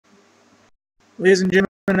Ladies and gentlemen,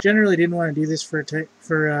 I generally didn't want to do this for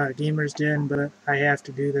Gamers Den, but I have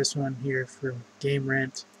to do this one here for Game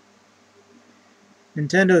Rant.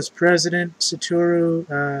 Nintendo's president,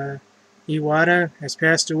 Satoru Iwata, has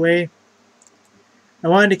passed away. I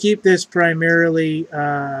wanted to keep this primarily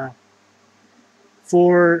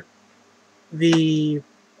for the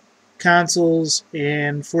consoles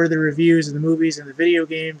and for the reviews of the movies and the video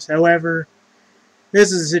games. However,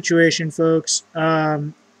 this is the situation, folks.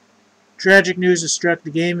 Tragic news has struck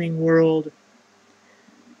the gaming world.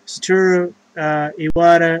 Satoru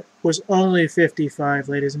Iwata was only 55,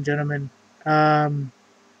 ladies and gentlemen.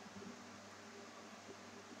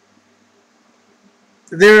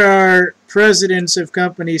 There are presidents of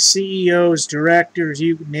companies, CEOs, directors,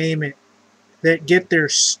 you name it, that get their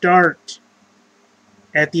start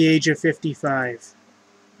at the age of 55.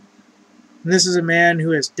 And this is a man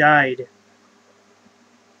who has died.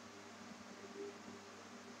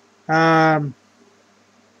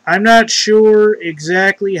 I'm not sure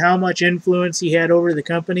exactly how much influence he had over the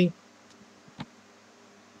company,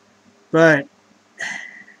 but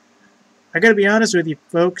I gotta be honest with you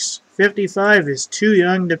folks, 55 is too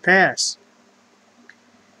young to pass.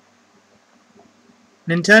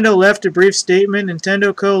 Nintendo left a brief statement.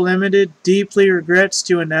 Nintendo Co. Limited deeply regrets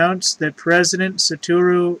to announce that President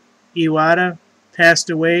Satoru Iwata passed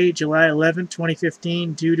away July 11,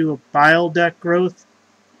 2015 due to a bile duct growth.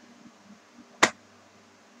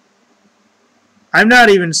 I'm not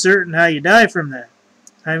even certain how you die from that.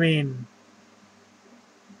 I mean,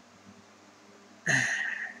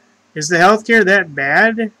 is the healthcare that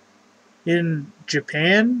bad in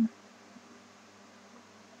Japan?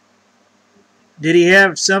 Did he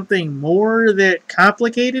have something more that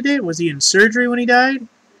complicated it? Was he in surgery when he died?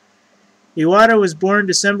 Iwata was born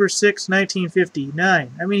December 6,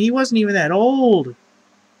 1959. I mean, he wasn't even that old.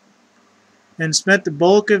 And spent the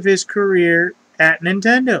bulk of his career at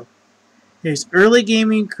Nintendo. His early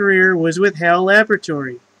gaming career was with HAL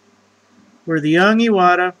Laboratories, where the young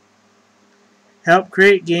Iwata helped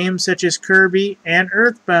create games such as Kirby and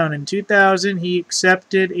Earthbound. In 2000, he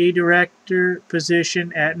accepted a director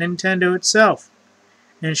position at Nintendo itself,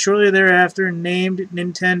 and shortly thereafter named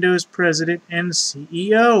Nintendo's president and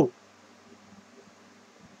CEO.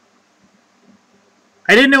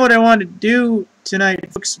 I didn't know what I wanted to do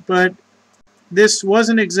tonight, folks, but this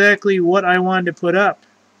wasn't exactly what I wanted to put up.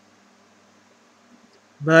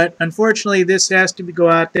 But unfortunately, this has to go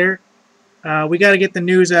out there. We got to get the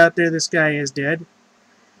news out there. This guy is dead.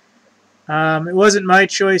 It wasn't my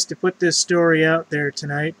choice to put this story out there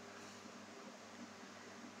tonight.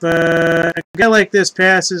 But a guy like this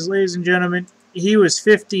passes, ladies and gentlemen. He was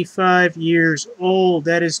 55 years old.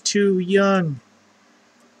 That is too young.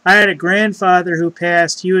 I had a grandfather who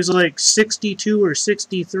passed. He was like 62 or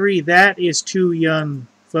 63. That is too young,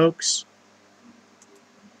 folks.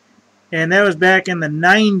 And that was back in the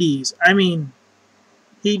 90s. I mean,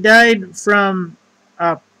 he died from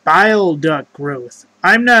a bile duct growth.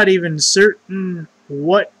 I'm not even certain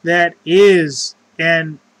what that is.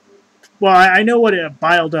 And, well, I know what a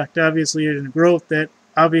bile duct obviously is, and growth that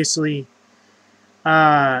obviously,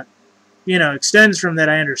 extends from that,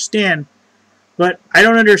 I understand. But I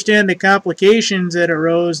don't understand the complications that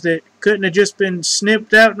arose that couldn't have just been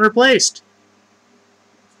snipped out and replaced.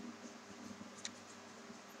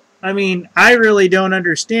 I mean, I really don't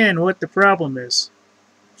understand what the problem is.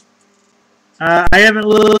 I haven't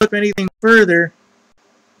looked up anything further,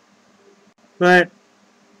 but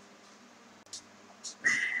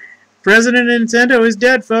President of Nintendo is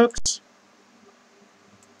dead, folks.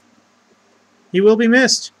 He will be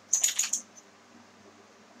missed.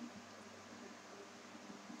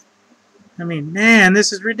 I mean, man,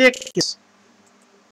 this is ridiculous.